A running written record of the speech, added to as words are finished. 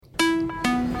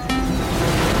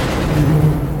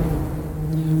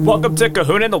Welcome to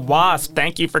Kahuna and the Wasp.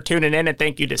 Thank you for tuning in, and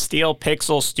thank you to Steel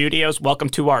Pixel Studios. Welcome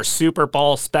to our Super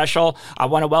Bowl special. I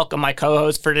want to welcome my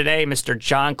co-host for today, Mr.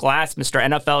 John Glass, Mr.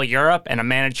 NFL Europe, and a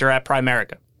manager at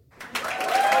Primerica.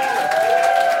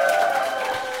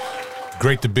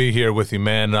 Great to be here with you,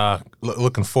 man.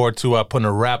 Looking forward to putting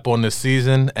a wrap on this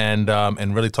season and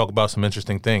really talk about some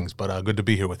interesting things. But good to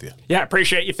be here with you. Yeah, I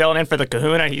appreciate you filling in for the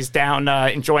Kahuna. He's down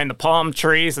enjoying the palm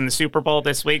trees and the Super Bowl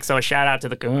this week, so a shout out to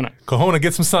the Kahuna. Kahuna,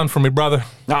 get some sun for me, brother.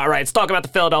 All right, let's talk about the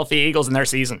Philadelphia Eagles and their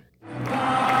season.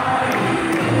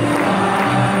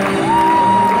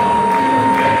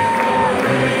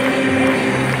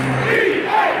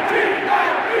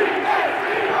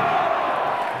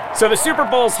 So the Super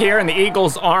Bowl's here and the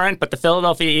Eagles aren't, but the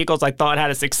Philadelphia Eagles, I thought,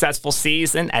 had a successful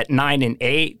season at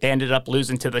 9-8. They ended up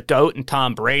losing to the GOAT and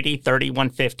Tom Brady,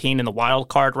 31-15 in the wild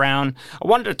card round. I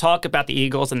wanted to talk about the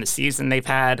Eagles and the season they've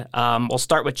had. We'll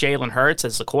start with Jalen Hurts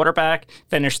as the quarterback.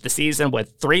 Finished the season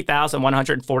with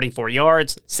 3,144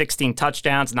 yards, 16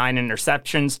 touchdowns, 9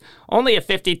 interceptions, only a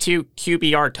 52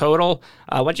 QBR total.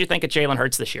 What did you think of Jalen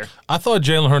Hurts this year? I thought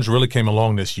Jalen Hurts really came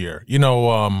along this year.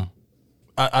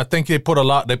 I think they put a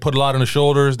lot on his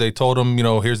shoulders. They told him,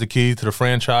 here's the key to the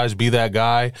franchise, be that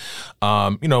guy.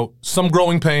 Some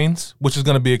growing pains, which is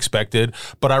going to be expected.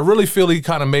 But I really feel he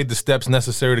kind of made the steps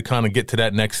necessary to kind of get to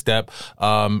that next step.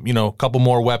 A couple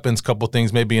more weapons, couple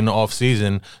things maybe in the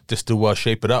offseason just to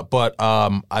shape it up. But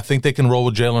I think they can roll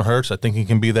with Jalen Hurts. I think he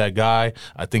can be that guy.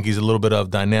 I think he's a little bit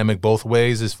of dynamic both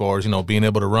ways as far as, being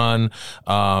able to run.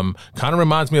 Kind of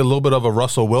reminds me a little bit of a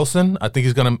Russell Wilson. I think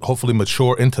he's going to hopefully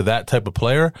mature into that type of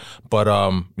player. But,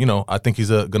 I think he's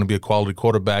going to be a quality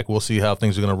quarterback. We'll see how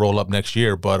things are going to roll up next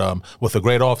year. But with a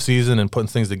great offseason and putting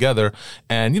things together,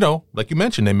 and, like you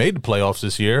mentioned, they made the playoffs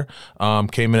this year,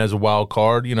 came in as a wild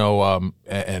card,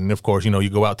 and of course, you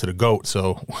go out to the GOAT.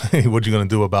 So what are you going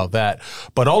to do about that?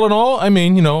 But all in all,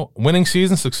 winning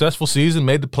season, successful season,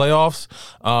 made the playoffs.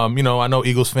 I know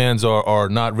Eagles fans are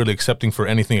not really accepting for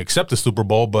anything except the Super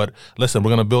Bowl. But listen, we're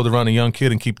going to build around a young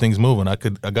kid and keep things moving. I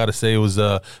got to say it was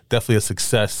definitely a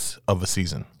success of a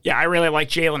season. Yeah, I really like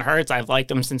Jalen Hurts. I've liked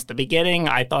him since the beginning.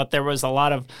 I thought there was a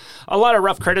lot of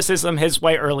rough criticism his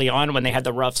way early on when they had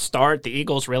the rough start. The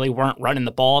Eagles really weren't running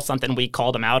the ball, something we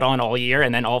called them out on all year,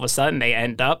 and then all of a sudden they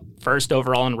end up first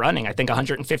overall in running. I think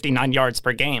 159 yards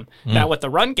per game. Now with the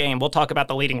run game, we'll talk about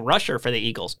the leading rusher for the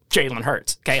Eagles, Jalen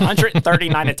Hurts. Okay,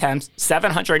 139 attempts,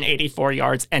 784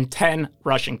 yards, and 10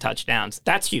 rushing touchdowns.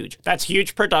 That's huge. That's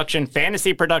huge production,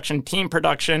 fantasy production, team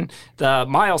production. The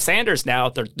Miles Sanders now,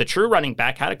 the true running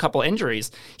back, had a couple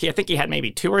injuries. I think he had maybe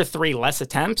 2 or 3 less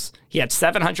attempts. He had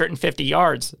 750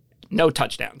 yards, no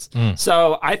touchdowns.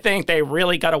 So I think they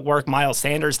really got to work Miles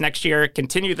Sanders next year,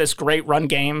 continue this great run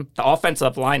game. The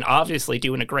offensive line obviously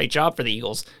doing a great job for the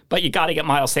Eagles, but you got to get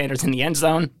Miles Sanders in the end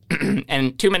zone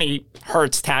and too many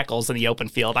Hurts tackles in the open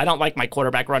field. I don't like my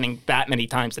quarterback running that many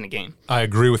times in a game. I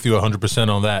agree with you 100%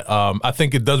 on that. I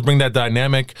think it does bring that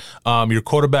dynamic. Your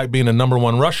quarterback being a number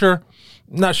one rusher,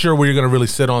 not sure where you're going to really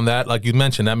sit on that. Like you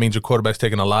mentioned, that means your quarterback's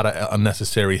taking a lot of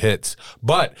unnecessary hits.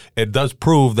 But it does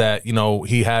prove that,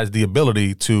 he has the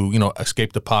ability to,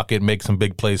 escape the pocket, make some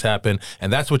big plays happen.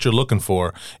 And that's what you're looking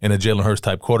for in a Jalen Hurts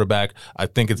type quarterback. I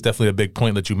think it's definitely a big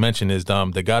point that you mentioned is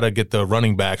they got to get the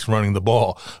running backs running the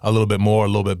ball a little bit more, a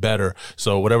little bit better.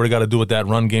 So whatever they got to do with that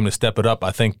run game to step it up,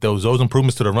 I think those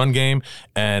improvements to the run game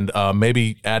and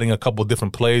maybe adding a couple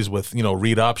different plays with,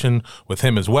 read option with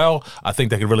him as well, I think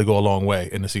that could really go a long way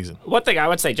in the season. One thing I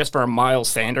would say, just from a Miles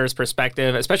Sanders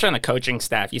perspective, especially on the coaching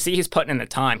staff, you see he's putting in the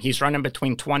time. He's running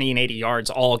between 20 and 80 yards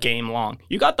all game long.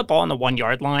 You got the ball on the 1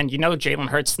 yard line. Jalen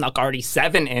Hurts snuck already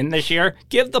 7 in this year.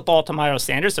 Give the ball to Miles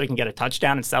Sanders so he can get a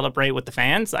touchdown and celebrate with the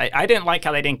fans. I didn't like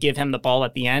how they didn't give him the ball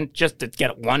at the end just to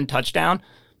get 1 touchdown.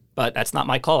 But that's not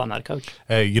my call. I'm not a coach.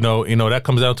 Hey, that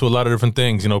comes down to a lot of different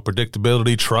things.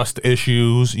 Predictability, trust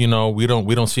issues. We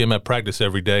don't see him at practice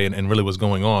every day, and really what's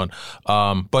going on.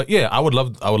 But yeah, I would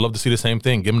love to see the same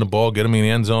thing. Give him the ball, get him in the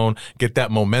end zone, get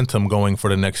that momentum going for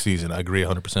the next season. I agree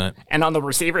 100%. And on the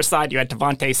receiver side, you had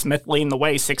Devontae Smith leading the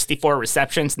way, 64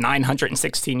 receptions,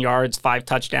 916 yards, 5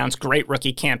 touchdowns. Great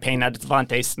rookie campaign out of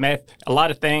Devontae Smith. A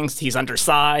lot of things. He's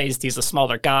undersized. He's a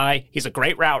smaller guy. He's a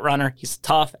great route runner. He's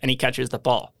tough, and he catches the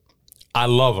ball. I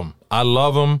love him. I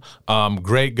love him.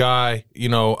 Great guy.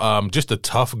 Just a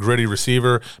tough, gritty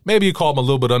receiver. Maybe you call him a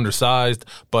little bit undersized,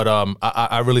 but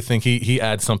I really think he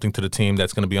adds something to the team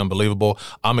that's going to be unbelievable.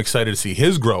 I'm excited to see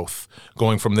his growth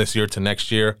going from this year to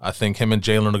next year. I think him and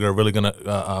Jalen are really going to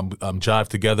jive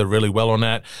together really well on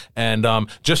that. And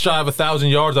just shy of 1,000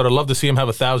 yards. I'd love to see him have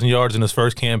 1,000 yards in his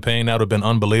first campaign. That would have been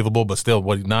unbelievable, but still,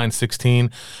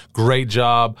 9-16. Great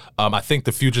job. I think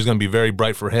the future is going to be very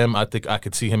bright for him. I think I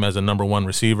could see him as a number one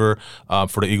receiver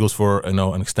for the Eagles for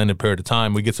an extended period of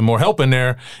time. We get some more help in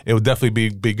there, it would definitely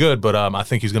be good, but I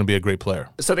think he's going to be a great player.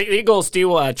 So the Eagles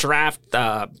do draft,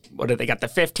 what do they got, the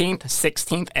 15th,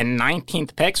 16th, and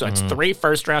 19th pick, so it's 3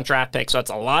 first-round draft picks, so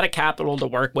it's a lot of capital to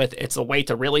work with. It's a way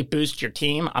to really boost your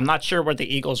team. I'm not sure where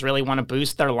the Eagles really want to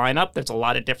boost their lineup. There's a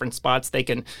lot of different spots they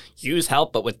can use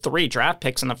help, but with 3 draft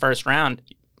picks in the first round,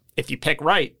 if you pick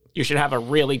right, you should have a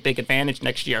really big advantage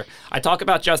next year. I talk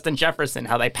about Justin Jefferson,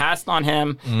 how they passed on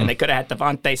him, and they could have had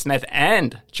Devontae Smith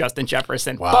and Justin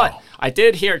Jefferson. Wow. But I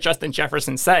did hear Justin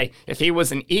Jefferson say if he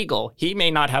was an Eagle, he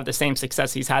may not have the same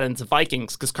success he's had in the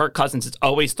Vikings because Kirk Cousins is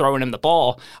always throwing him the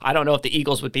ball. I don't know if the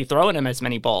Eagles would be throwing him as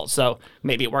many balls. So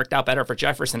maybe it worked out better for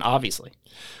Jefferson, obviously.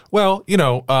 Well,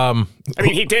 I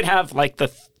mean, he did have like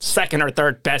the second or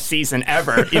third best season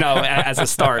ever, as a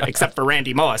start, except for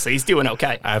Randy Moss. So he's doing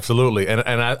okay. Absolutely. And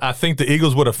I think the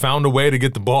Eagles would have found a way to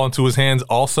get the ball into his hands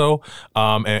also.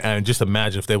 And just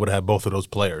imagine if they would have had both of those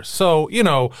players. So,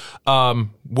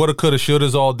 woulda, coulda,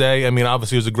 shouldas all day. I mean,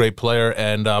 obviously he was a great player.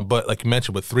 And but like you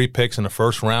mentioned, with 3 picks in the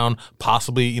first round,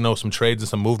 possibly, some trades and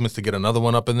some movements to get another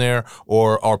one up in there,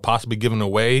 or possibly giving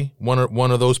away one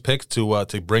of those picks to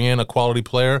bring in a quality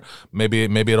player. Maybe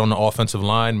it on the offensive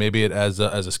line, maybe it as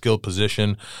a skilled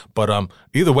position. But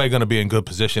either way, going to be in good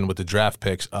position with the draft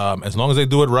picks. As long as they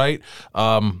do it right,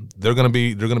 they're going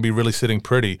to be really sitting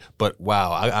pretty. But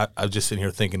wow, I'm just sitting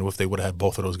here thinking if they would have had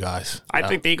both of those guys. I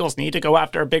think the Eagles need to go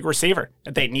after a big receiver.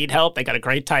 They need help. They got a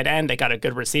great tight end. They got a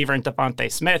good receiver in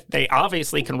Devontae Smith. They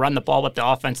obviously can run the ball with the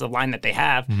offensive line that they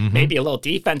have. Maybe a little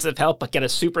defensive help, but get a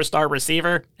superstar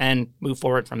receiver and move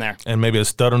forward from there. And maybe a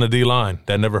stud on the D line.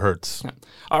 That never hurts.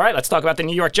 All right, let's talk about the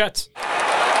New York Jets.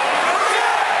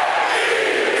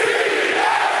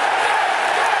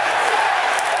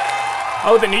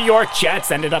 Oh, the New York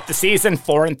Jets ended up the season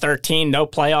 4-13, no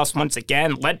playoffs once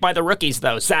again, led by the rookies,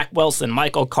 though. Zach Wilson,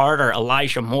 Michael Carter,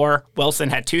 Elijah Moore. Wilson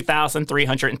had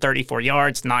 2,334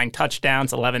 yards, 9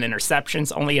 touchdowns, 11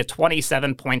 interceptions, only a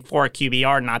 27.4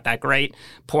 QBR, not that great.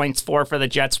 Points for the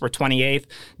Jets were 28th.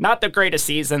 Not the greatest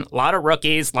season. A lot of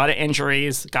rookies, a lot of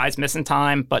injuries, guys missing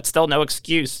time, but still no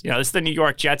excuse. This is the New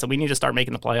York Jets, and we need to start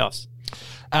making the playoffs.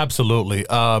 Absolutely.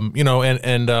 I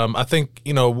think,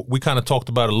 we kind of talked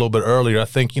about it a little bit earlier. I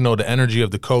think, the energy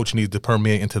of the coach needs to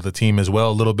permeate into the team as well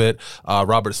a little bit.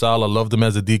 Robert Saleh, loved him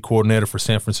as a D coordinator for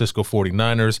San Francisco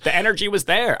 49ers. The energy was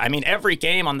there. I mean, every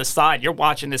game on the side, you're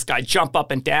watching this guy jump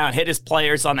up and down, hit his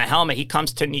players on the helmet. He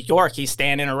comes to New York. He's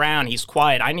standing around. He's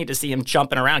quiet. I need to see him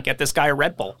jumping around. Get this guy a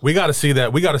Red Bull. We got to see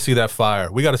that. We got to see that fire.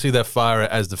 We got to see that fire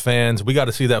as the fans. We got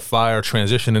to see that fire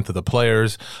transition into the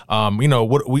players. We know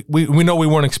we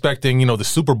weren't expecting, the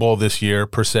Super Bowl this year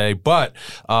per se, but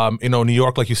New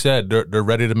York, like you said, they're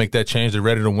ready to make that change. They're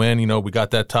ready to win. We got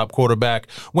that top quarterback.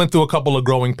 Went through a couple of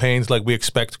growing pains like we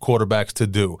expect quarterbacks to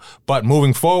do. But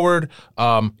moving forward,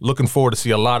 looking forward to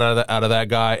see a lot out of that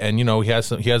guy. And he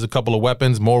has a couple of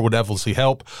weapons. More would definitely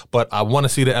help. But I want to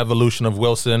see the evolution of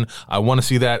Wilson. I want to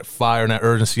see that fire and that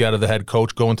urgency out of the head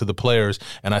coach going to the players.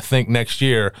 And I think next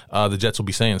year the Jets will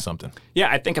be saying something. Yeah,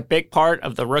 I think a big part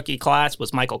of the rookie class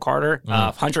was Michael Carter.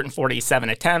 147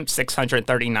 attempts,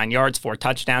 639 yards, 4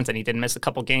 touchdowns, and he did miss a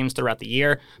couple games throughout the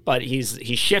year. But he's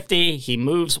shifty. He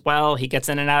moves well. He gets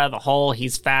in and out of the hole.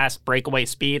 He's fast, breakaway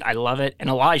speed. I love it. And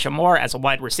Elijah Moore as a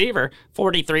wide receiver,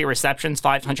 43 receptions,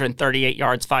 538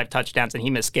 yards, 5 touchdowns, and he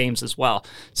missed games as well.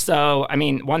 So,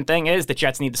 one thing is the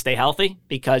Jets need to stay healthy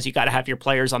because you got to have your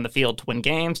players on the field to win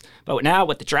games. But now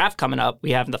with the draft coming up,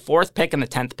 we have the 4th pick and the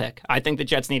 10th pick. I think the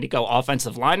Jets need to go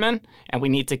offensive lineman, and we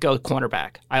need to go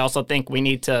cornerback. I also think we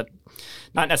need to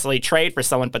not necessarily trade for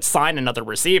someone, but sign another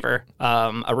receiver,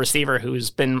 a receiver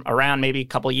who's been around maybe a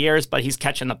couple years, but he's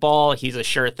catching the ball. He's a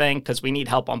sure thing because we need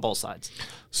help on both sides.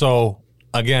 So,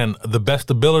 again, the best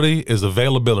ability is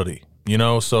availability.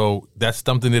 So that's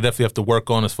something they definitely have to work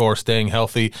on as far as staying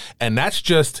healthy. And that's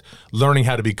just learning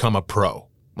how to become a pro.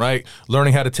 right?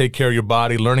 Learning how to take care of your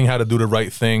body, learning how to do the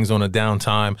right things on a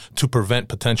downtime to prevent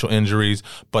potential injuries.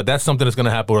 But that's something that's going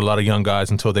to happen with a lot of young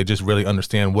guys until they just really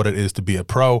understand what it is to be a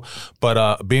pro.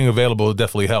 But being available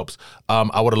definitely helps.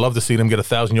 I would have loved to see them get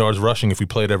 1,000 yards rushing if we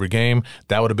played every game.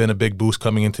 That would have been a big boost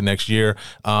coming into next year.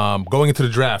 Going into the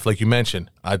draft, like you mentioned,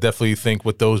 I definitely think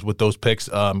with those picks,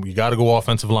 you got to go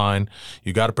offensive line.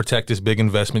 You got to protect this big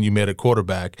investment you made at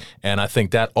quarterback, and I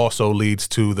think that also leads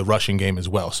to the rushing game as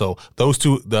well. So those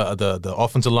two, the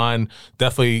offensive line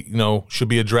definitely should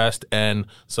be addressed, and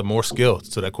some more skill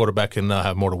so that quarterback can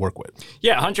have more to work with.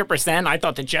 Yeah, 100%. I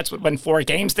thought the Jets would win 4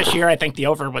 games this year. I think the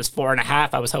over was 4.5.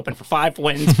 I was hoping for 5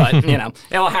 wins, but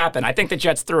it'll happen. I think the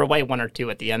Jets threw away 1 or 2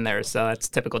 at the end there, so that's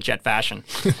typical Jet fashion.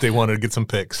 They wanted to get some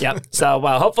picks. Yep. So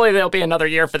hopefully there'll be another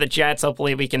year for the Jets.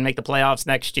 Hopefully we can make the playoffs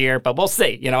next year, but we'll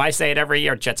see. I say it every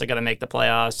year, Jets are going to make the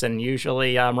playoffs, and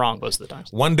usually I'm wrong most of the time.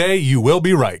 One day you will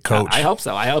be right, Coach. I hope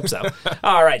so.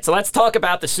 All right, so let's talk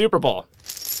about the Super Bowl.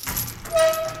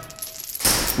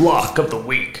 Lock of the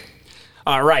week.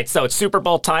 All right, so it's Super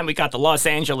Bowl time. We got the Los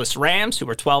Angeles Rams, who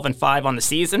were 12-5 on the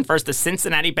season, versus the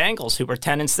Cincinnati Bengals, who were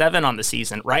 10-7 on the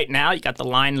season. Right now, you got the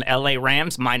line LA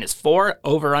Rams -4,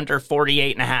 over under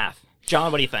 48.5.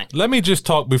 John, what do you think? Let me just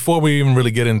talk before we even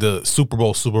really get into Super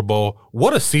Bowl.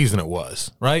 What a season it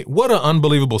was, right? What an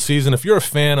unbelievable season. If you're a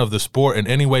fan of the sport in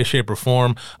any way, shape, or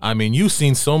form, I mean, you've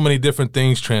seen so many different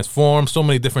things transform, so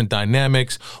many different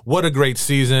dynamics. What a great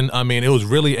season. I mean, it was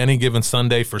really any given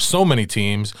Sunday for so many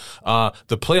teams.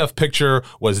 The playoff picture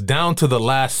was down to the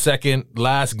last second,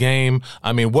 last game.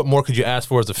 I mean, what more could you ask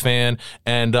for as a fan?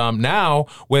 And now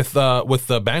with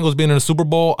the Bengals being in the Super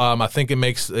Bowl, I think it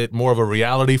makes it more of a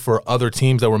reality for other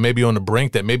teams that were maybe on the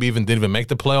brink, that maybe didn't even make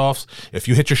the playoffs. If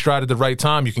you hit your stride at the right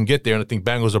time, you can get there, and I think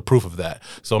Bengals are proof of that.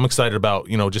 So I'm excited about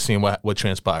just seeing what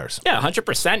transpires. Yeah,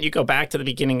 100%. You go back to the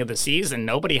beginning of the season,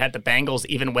 nobody had the Bengals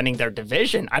even winning their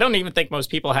division. I don't even think most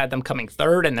people had them coming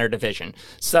 3rd in their division.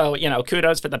 So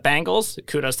kudos for the Bengals.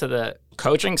 Kudos to the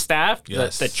coaching staff,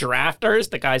 yes, the drafters,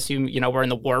 the guys who were in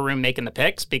the war room making the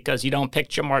picks, because you don't pick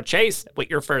Jamar Chase with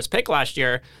your first pick last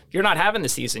year, you're not having the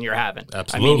season you're having.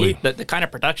 Absolutely. I mean, the kind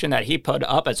of production that he put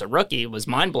up as a rookie was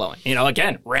mind-blowing.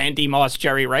 Again, Randy Moss,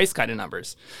 Jerry Rice kind of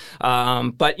numbers.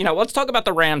 But let's talk about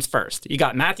the Rams first. You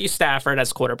got Matthew Stafford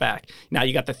as quarterback. Now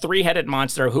you got the 3-headed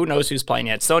monster. Who knows who's playing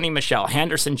yet? Sony Michel,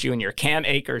 Henderson Jr., Cam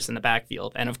Akers in the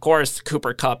backfield, and of course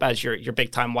Cooper Kupp as your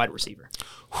big-time wide receiver.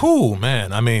 Whew,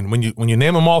 man. I mean, when you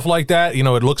name them off like that, it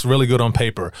looks really good on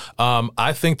paper.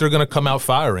 I think they're going to come out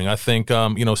firing. I think,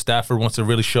 Stafford wants to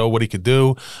really show what he could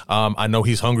do. I know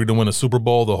he's hungry to win a Super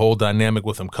Bowl. The whole dynamic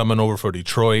with him coming over for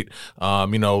Detroit,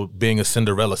 being a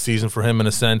Cinderella season for him in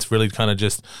a sense, really kind of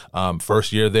just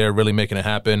first year there, really making it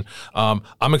happen.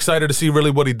 I'm excited to see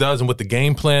really what he does and what the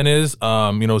game plan is. It's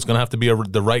going to have to be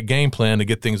the right game plan to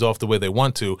get things off the way they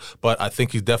want to. But I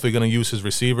think he's definitely going to use his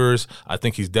receivers. I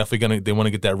think he's definitely they want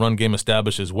to get that run game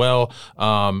established as well.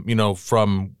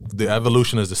 From the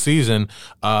evolution as the season,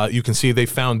 you can see they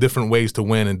found different ways to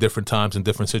win in different times in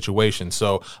different situations.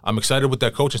 So I'm excited what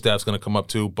that coaching staff is going to come up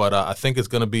to, but I think it's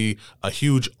going to be a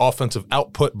huge offensive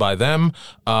output by them.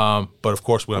 But of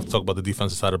course, we have to talk about the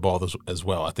defensive side of the ball as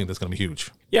well. I think that's going to be huge.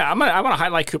 Yeah, I want to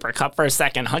highlight Cooper Kupp for a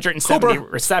second. 170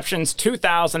 receptions,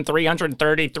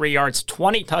 2,333 yards,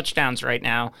 20 touchdowns right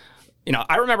now.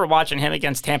 I remember watching him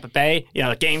against Tampa Bay.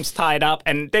 The game's tied up,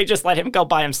 and they just let him go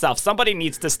by himself. Somebody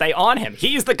needs to stay on him.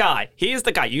 He's the guy.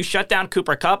 You shut down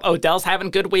Cooper Kupp. Odell's having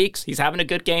good weeks. He's having a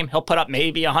good game. He'll put up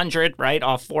maybe 100, right,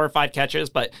 off 4 or 5 catches.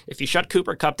 But if you shut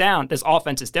Cooper Kupp down, this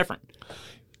offense is different.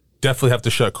 Definitely have to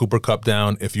shut Cooper Kupp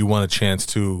down if you want a chance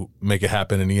to make it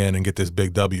happen in the end and get this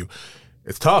big W.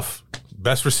 It's tough.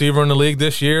 Best receiver in the league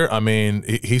this year. I mean,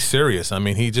 he's serious. I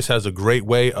mean, he just has a great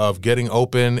way of getting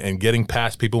open and getting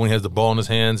past people when he has the ball in his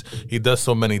hands. He does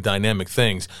so many dynamic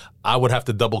things. I would have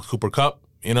to double Cooper Kupp,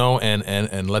 and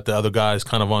let the other guys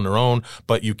kind of on their own.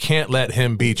 But you can't let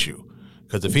him beat you.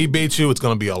 Because if he beats you, it's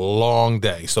going to be a long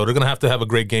day. So they're going to have a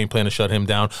great game plan to shut him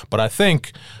down. But I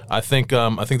think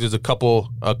there's a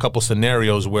couple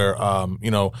scenarios where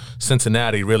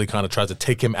Cincinnati really kind of tries to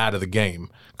take him out of the game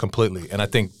completely, and I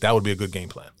think that would be a good game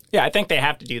plan. Yeah, I think they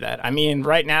have to do that. I mean,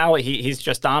 right now, he's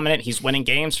just dominant. He's winning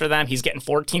games for them. He's getting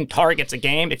 14 targets a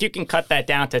game. If you can cut that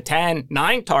down to 10,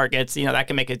 9 targets, that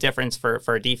can make a difference for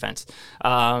a defense.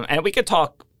 And we could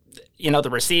talk the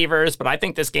receivers, but I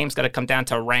think this game's going to come down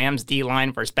to Rams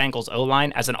D-line versus Bengals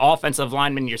O-line. As an offensive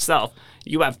lineman yourself,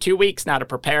 you have 2 weeks now to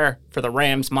prepare for the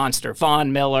Rams monster.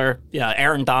 Von Miller,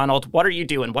 Aaron Donald. What are you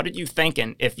doing? What are you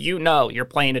thinking if you know you're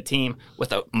playing a team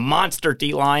with a monster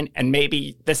D-line and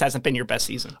maybe this hasn't been your best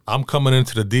season? I'm coming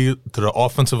into the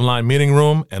offensive line meeting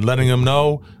room and letting them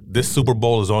know this Super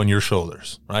Bowl is on your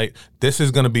shoulders, right? This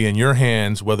is going to be in your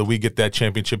hands, whether we get that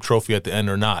championship trophy at the end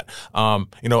or not.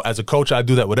 As a coach, I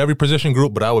do that with every position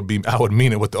group, but I would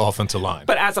mean it with the offensive line.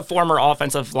 But as a former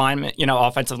offensive lineman,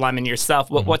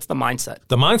 yourself, what's the mindset?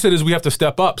 The mindset is we have to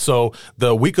step up. So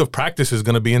the week of practice is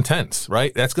going to be intense,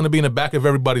 right? That's going to be in the back of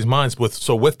everybody's minds.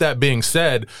 With that being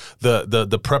said,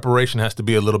 the preparation has to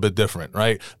be a little bit different,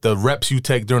 right? The reps you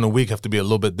take during the week have to be a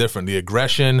little bit different. The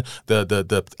aggression,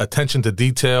 the attention to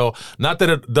detail. Not that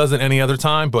it doesn't any other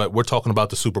time, but we're talking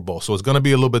about the Super Bowl. So it's going to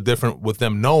be a little bit different with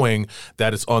them knowing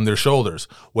that it's on their shoulders.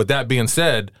 With that being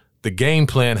said, the game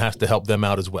plan has to help them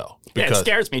out as well. It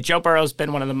scares me. Joe Burrow's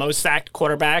been one of the most sacked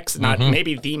quarterbacks, not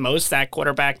maybe the most sacked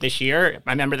quarterback this year.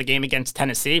 I remember the game against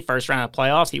Tennessee, first round of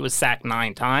playoffs. He was sacked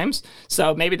 9 times.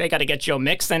 So maybe they got to get Joe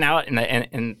Mixon out in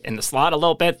the slot a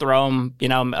little bit, throw him,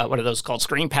 what are those called,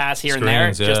 screen pass here and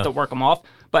there, just to work him off.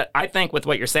 But I think with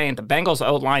what you're saying, the Bengals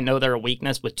O-line know they're a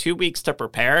weakness. With 2 weeks to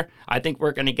prepare, I think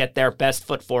we're going to get their best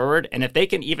foot forward. And if they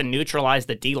can even neutralize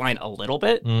the D-line a little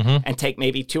bit and take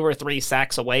maybe 2 or 3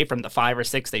 sacks away from the 5 or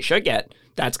 6 they should get,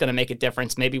 that's going to make a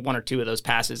difference. Maybe 1 or 2 of those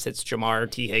passes hits Jamar,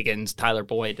 T. Higgins, Tyler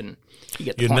Boyd, and you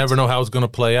get the points. Never know how it's going to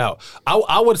play out.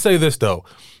 I would say this, though.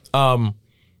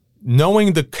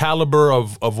 Knowing the caliber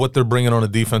of what they're bringing on the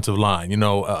defensive line,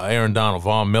 Aaron Donald,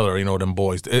 Von Miller, them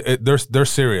boys, they're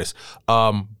serious.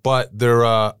 But they're,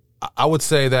 I would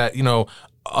say that,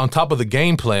 on top of the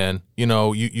game plan,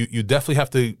 you definitely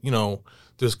have to,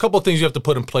 there's a couple of things you have to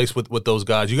put in place with those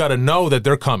guys. You got to know that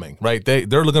they're coming, right? They're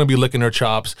going to be licking their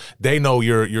chops. They know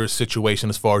your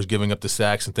situation as far as giving up the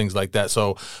sacks and things like that.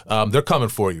 So they're coming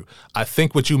for you. I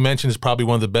think what you mentioned is probably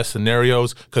one of the best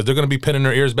scenarios because they're going to be pinning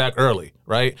their ears back early,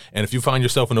 right? And if you find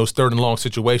yourself in those 3rd and long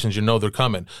situations, they're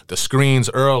coming. The screens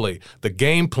early, the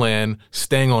game plan,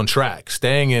 staying on track,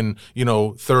 staying in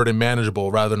 3rd and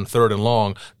manageable rather than 3rd and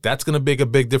long. That's going to make a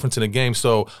big difference in the game.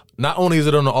 So not only is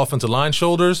it on the offensive line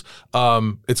shoulders,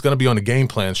 it's going to be on the game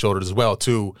plan shoulders as well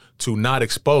to not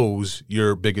expose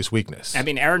your biggest weakness. I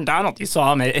mean, Aaron Donald, you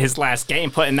saw him at his last game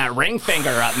putting that ring finger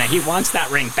up, man. He wants that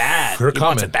ring bad. They're coming.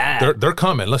 Wants it bad. They're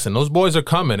coming. Listen, those boys are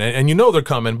coming, and they're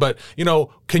coming. But,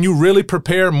 can you really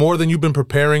prepare more than you've been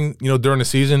preparing, during the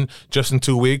season just in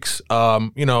 2 weeks?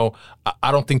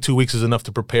 I don't think 2 weeks is enough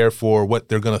to prepare for what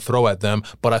they're going to throw at them,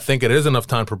 but I think it is enough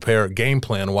time to prepare game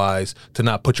plan-wise to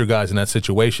not put your guys in that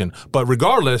situation. But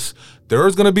regardless,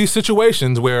 there's going to be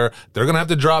situations where they're going to have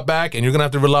to drop back and you're going to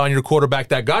have to rely on your quarterback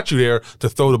that got you there to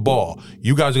throw the ball.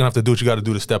 You guys are going to have to do what you got to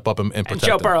do to step up and protect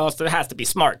Joe them. Burrow also has to be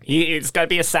smart. It's got to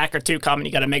be a sack or 2 coming.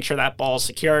 You got to make sure that ball's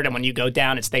secured, and when you go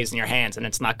down, it stays in your hands and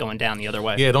it's not going down the other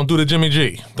way. Yeah, don't do the Jimmy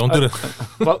G. Don't do the.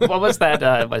 What was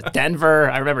that? Was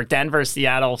Denver? I remember Denver,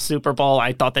 Seattle, Super Bowl.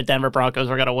 I thought the Denver Broncos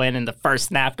were going to win, and the first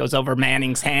snap goes over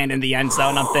Manning's hand in the end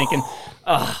zone. I'm thinking,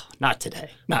 not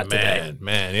today. Not today.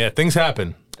 Man, yeah, things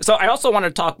happen. So I also want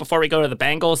to talk, before we go to the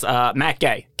Bengals, Matt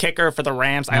Gay, kicker for the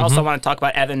Rams. I also want to talk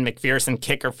about Evan McPherson,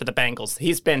 kicker for the Bengals.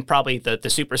 He's been probably the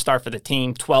superstar for the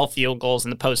team, 12 field goals in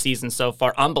the postseason so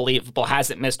far. Unbelievable.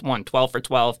 Hasn't missed one, 12 for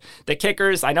 12. The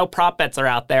kickers, I know prop bets are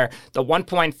out there. The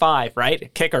 1.5,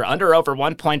 right? Kicker, under over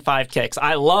 1.5 kicks.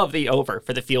 I love the over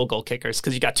for the field goal kickers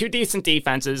because you got 2 decent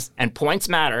defenses and points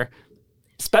matter.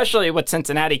 Especially with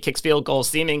Cincinnati kicks field goals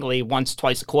seemingly once,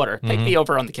 twice a quarter. Take the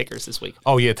over on the kickers this week.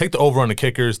 Oh yeah, take the over on the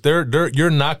kickers. You're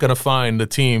not going to find the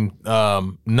team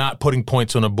not putting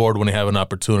points on the board when they have an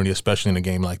opportunity, especially in a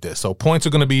game like this. So points are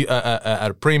going to be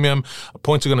at a premium.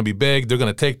 Points are going to be big. They're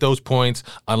going to take those points.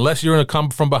 Unless you're in a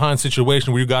come from behind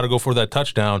situation where you got to go for that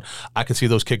touchdown, I can see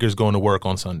those kickers going to work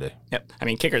on Sunday. Yep. I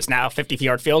mean, kickers now,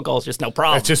 50-yard field goals, just no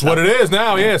problem. That's just what it is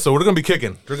now, yeah. So we're going to be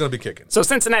kicking. They're going to be kicking. So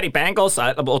Cincinnati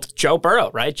Bengals, Joe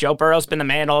Burrow, right? Joe Burrow's been the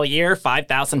man all year,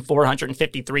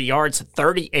 5,453 yards,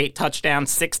 38 touchdowns,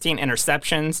 16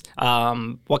 interceptions.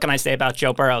 What can I say about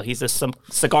Joe Burrow? He's a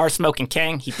cigar-smoking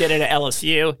king. He did it at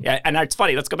LSU. Yeah, and it's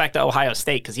funny. Let's go back to Ohio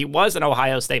State because he was an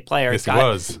Ohio State player. Yes, he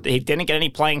was. He didn't get any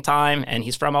playing time, and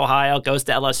he's from Ohio, goes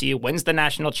to LSU, wins the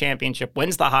national championship,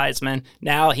 wins the Heisman.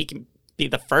 Now he can be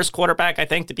the first quarterback, I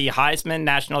think, to be Heisman,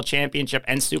 national championship,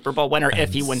 and Super Bowl winner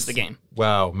if he wins the game.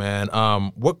 Wow, man.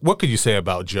 What could you say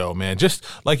about Joe, man? Just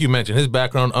like you mentioned, his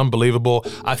background, unbelievable.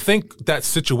 I think that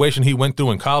situation he went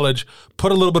through in college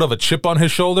put a little bit of a chip on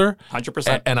his shoulder.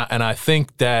 100%. And I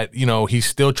think that, he's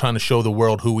still trying to show the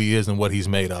world who he is and what he's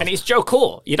made of. And he's Joe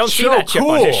Cool. You don't see that chip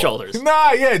on his shoulders.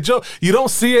 Nah, yeah, Joe. You don't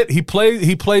see it. He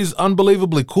plays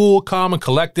unbelievably cool, calm, and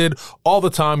collected all the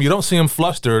time. You don't see him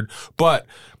flustered, but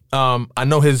I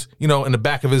know his, in the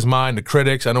back of his mind, the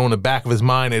critics. I know in the back of his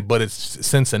mind, but it's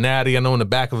Cincinnati. I know in the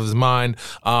back of his mind,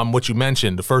 what you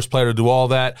mentioned, the first player to do all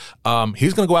that.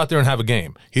 He's going to go out there and have a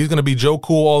game. He's going to be Joe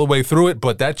Cool all the way through it.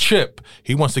 But that chip,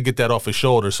 he wants to get that off his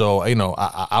shoulder. So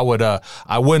I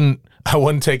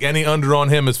wouldn't take any under on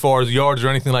him as far as yards or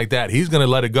anything like that. He's going to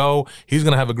let it go. He's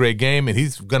going to have a great game, and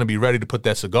he's going to be ready to put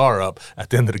that cigar up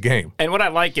at the end of the game. And what I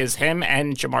like is him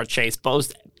and Ja'Marr Chase,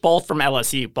 both from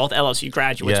LSU, both LSU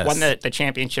graduates, Yes. won the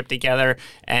championship together.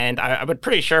 And I would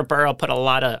pretty sure Burrow put a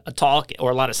lot of talk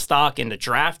or a lot of stock into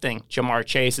drafting Ja'Marr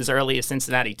Chase as early as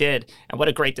Cincinnati did. And what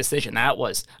a great decision that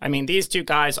was. I mean, these two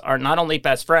guys are not only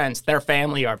best friends, their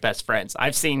family are best friends.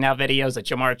 I've seen now videos of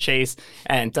Ja'Marr Chase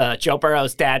and Joe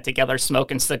Burrow's dad together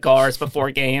smoking cigars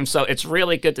before games. So it's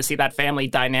really good to see that family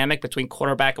dynamic between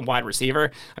quarterback and wide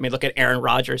receiver. I mean, look at Aaron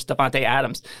Rodgers, Devontae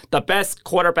Adams. The best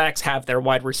quarterbacks have their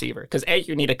wide receiver because, A,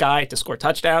 you need a guy to score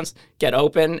touchdowns, get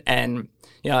open, and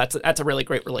that's a really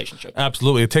great relationship.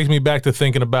 Absolutely. It takes me back to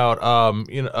thinking about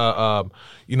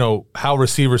how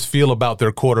receivers feel about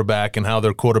their quarterback and how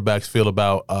their quarterbacks feel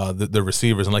about the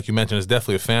receivers. And like you mentioned, it's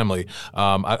definitely a family.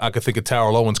 I could think of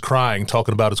Terrell Owens crying,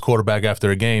 talking about his quarterback after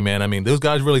a game, man. I mean, those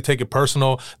guys really take it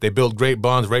personal. They build great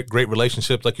bonds, great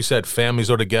relationships. Like you said,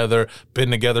 families are together, been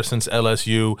together since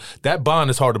LSU. That bond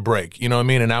is hard to break, you know what I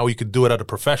mean? And now you could do it at a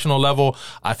professional level.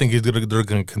 I think they're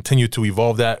going to continue to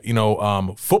evolve that,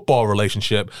 football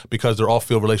relationship because their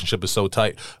off-field relationship is so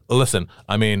tight. Listen,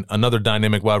 I mean, another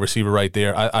dynamic wide receiver right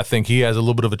there. I think he has a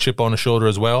little bit of a chip on his shoulder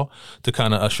as well to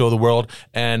kind of show the world.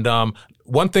 And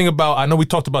one thing I know we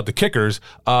talked about the kickers.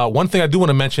 One thing I do want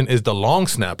to mention is the long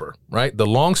snapper, right? The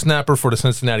long snapper for the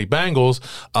Cincinnati Bengals.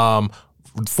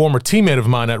 Former teammate of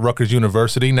mine at Rutgers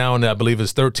University, now in, I believe,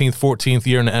 his 13th, 14th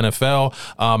year in the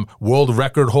NFL, world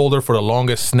record holder for the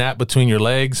longest snap between your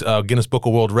legs, Guinness Book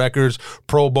of World Records,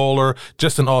 Pro Bowler,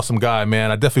 just an awesome guy,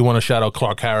 man. I definitely want to shout out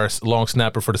Clark Harris, long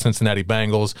snapper for the Cincinnati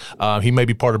Bengals. He may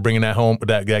be part of bringing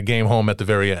that game home at the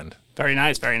very end. Very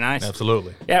nice, very nice.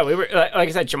 Absolutely. Yeah, we were like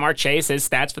I said, Ja'Marr Chase, his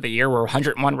stats for the year were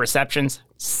 101 receptions,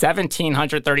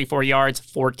 1,734 yards,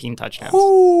 14 touchdowns.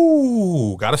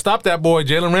 Ooh, got to stop that boy.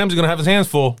 Jalen Ramsey's going to have his hands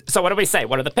full. So what do we say?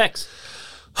 What are the picks?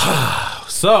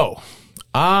 So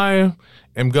I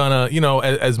am going to,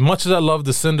 as much as I love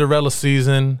the Cinderella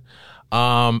season,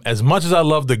 as much as I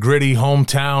love the gritty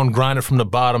hometown, grind it from the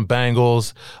bottom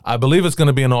Bengals, I believe it's going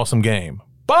to be an awesome game.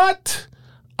 But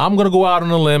I'm going to go out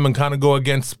on a limb and kind of go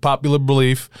against popular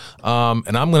belief,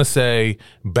 and I'm going to say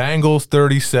Bengals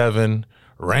 37,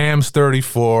 Rams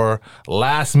 34,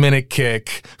 last-minute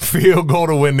kick, field goal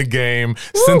to win the game.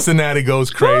 Woo! Cincinnati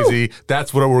goes crazy. Woo!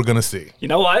 That's what we're going to see. You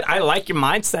know what? I like your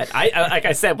mindset. I like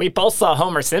I said, we both saw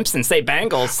Homer Simpson say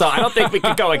Bengals, so I don't think we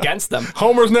could go against them.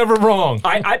 Homer's never wrong.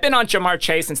 I've been on Ja'Marr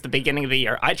Chase since the beginning of the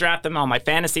year. I drafted him on my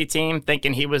fantasy team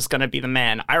thinking he was going to be the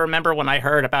man. I remember when I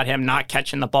heard about him not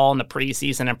catching the ball in the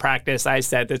preseason and practice, I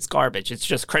said, it's garbage. It's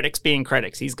just critics being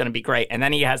critics. He's going to be great. And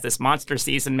then he has this monster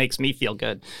season, makes me feel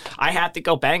good. I have to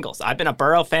go Bengals. I've been a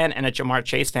Burrow fan and a Ja'Marr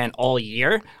Chase fan all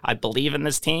year. I believe in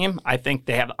this team. I think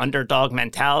they have underdog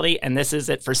mentality, and this is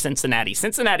it for Cincinnati.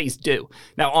 Cincinnati's due.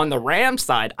 Now, on the Rams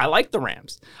side, I like the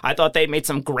Rams. I thought they made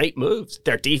some great moves.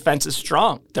 Their defense is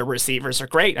strong. Their receivers are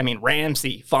great. I mean,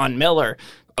 Ramsey, Von Miller,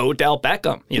 Odell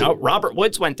Beckham. Robert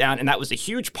Woods went down, and that was a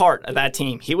huge part of that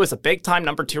team. He was a big-time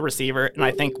number 2 receiver, and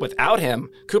I think without him,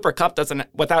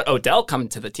 without Odell coming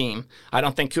to the team, I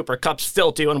don't think Cooper Kupp's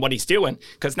still doing what he's doing,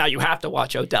 because now you have to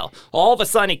watch Odell. All of a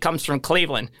sudden, he comes from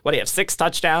Cleveland. What do you have, 6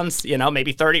 touchdowns,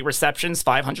 maybe 30 receptions,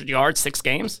 500 yards, 6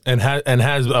 games? And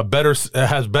has better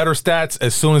stats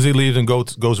as soon as he leaves and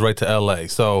goes right to L.A.,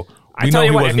 so I tell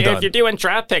you what, if you're doing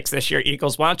draft picks this year,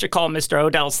 Eagles, why don't you call Mr.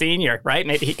 Odell Sr., right?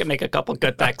 Maybe he can make a couple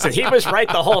good picks. He was right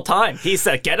the whole time. He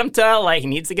said, get him to L.A. He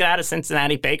needs to get out of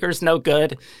Cincinnati. Baker's no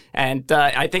good. And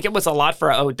I think it was a lot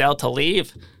for Odell to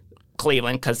leave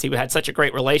Cleveland because he had such a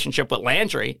great relationship with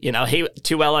Landry. You know,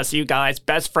 two LSU guys,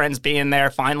 best friends being there,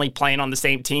 finally playing on the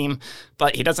same team.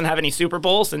 But he doesn't have any Super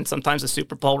Bowls, and sometimes a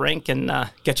Super Bowl ring can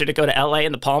get you to go to L.A.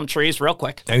 and the palm trees real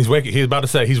quick. And he's about to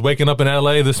say he's waking up in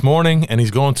L.A. this morning, and he's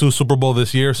going to a Super Bowl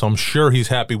this year, so I'm sure he's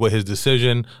happy with his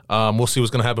decision. We'll see what's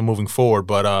going to happen moving forward,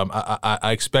 but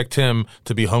I expect him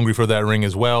to be hungry for that ring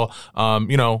as well.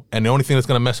 You know, and the only thing that's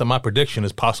going to mess up my prediction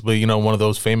is possibly, you know, one of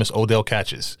those famous Odell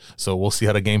catches. So we'll see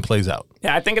how the game plays out.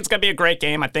 Yeah, I think it's going to be a great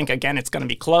game. I think, again, it's going to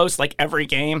be close like every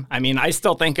game. I mean, I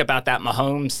still think about that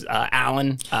Mahomes,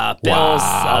 Allen, Bills.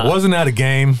 Wow. Wasn't that a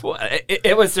game?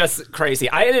 It was just crazy.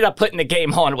 I ended up putting the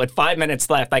game on with 5 minutes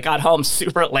left. I got home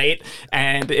super late,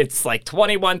 and it's like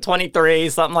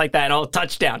 21-23, something like that. Oh,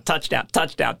 touchdown, touchdown,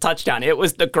 touchdown, touchdown. It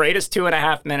was the greatest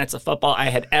 2.5 minutes of football I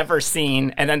had ever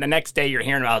seen. And then the next day you're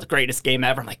hearing about the greatest game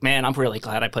ever. I'm like, man, I'm really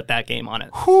glad I put that game on it.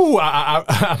 Whew,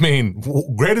 I mean,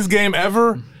 greatest game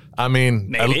ever? I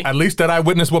mean, at least that I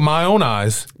witnessed with my own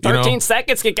eyes. 13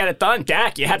 seconds could get it done.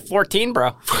 Dak, you had 14,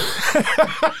 bro.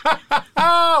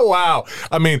 Oh, wow.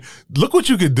 I mean, look what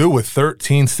you could do with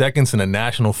 13 seconds in the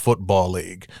National Football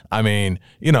League. I mean,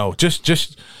 you know,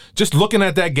 just looking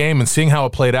at that game and seeing how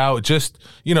it played out,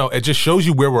 you know, it just shows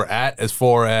you where we're at as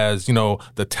far as, you know,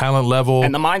 the talent level.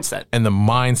 And the mindset. And the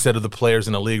mindset of the players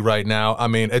in the league right now. I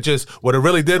mean, what it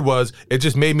really did was it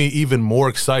just made me even more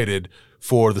excited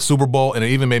for the Super Bowl, and it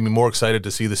even made me more excited to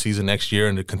see the season next year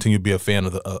and to continue to be a fan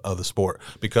of the sport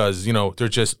because, you know, there's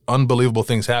just unbelievable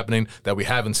things happening that we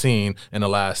haven't seen in the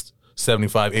last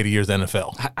 75, 80 years of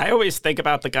NFL. I always think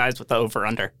about the guys with the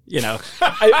over-under, you know.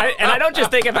 And I don't just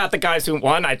think about the guys who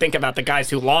won. I think about the guys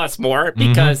who lost more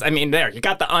because, I mean, you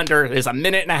got the under. There's a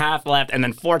minute and a half left, and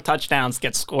then 4 touchdowns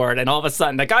get scored. And all of a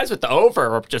sudden, the guys with the over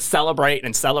are just celebrating.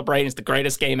 It's the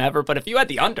greatest game ever. But if you had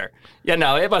the under, you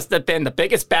know, it must have been the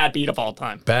biggest bad beat of all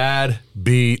time. Bad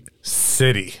beat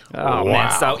city. Oh, wow.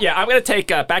 Man. So, yeah, I'm going to take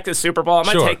back to the Super Bowl. I'm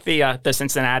going to take the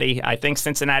Cincinnati. I think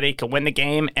Cincinnati can win the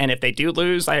game. And if they do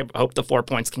lose, I hope the 4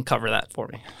 points can cover that for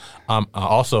me.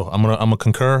 Also, I'm gonna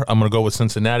concur. I'm gonna go with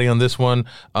Cincinnati on this one.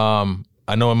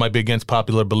 I know it might be against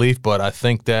popular belief, but I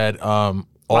think that a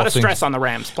lot of stress on the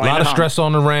Rams. A lot of stress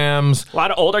on the Rams. A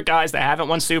lot of older guys that haven't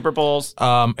won Super Bowls.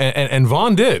 And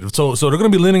Vaughn did. So they're gonna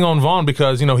be leaning on Vaughn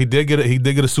because, you know, he did get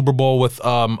a Super Bowl with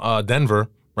Denver.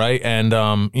 Right,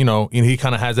 and you know, he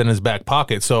kind of has that in his back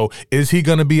pocket. So is he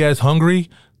gonna be as hungry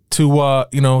to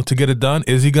get it done?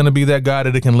 Is he going to be that guy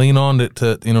that they can lean on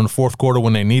to in the fourth quarter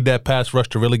when they need that pass rush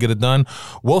to really get it done?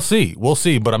 We'll see.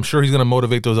 But I'm sure he's going to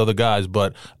motivate those other guys.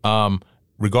 But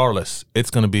regardless,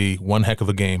 it's going to be one heck of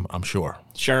a game, I'm sure.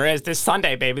 Sure is. This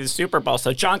Sunday, baby, the Super Bowl.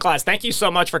 So, John Glass, thank you so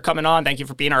much for coming on. Thank you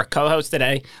for being our co-host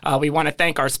today. We want to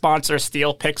thank our sponsor,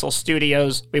 Steel Pixel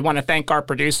Studios. We want to thank our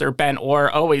producer, Ben Orr.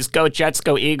 Always go Jets,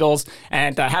 go Eagles.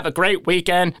 And have a great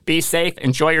weekend. Be safe.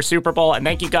 Enjoy your Super Bowl. And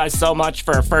thank you guys so much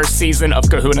for our first season of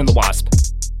Cahoon and the Wasp.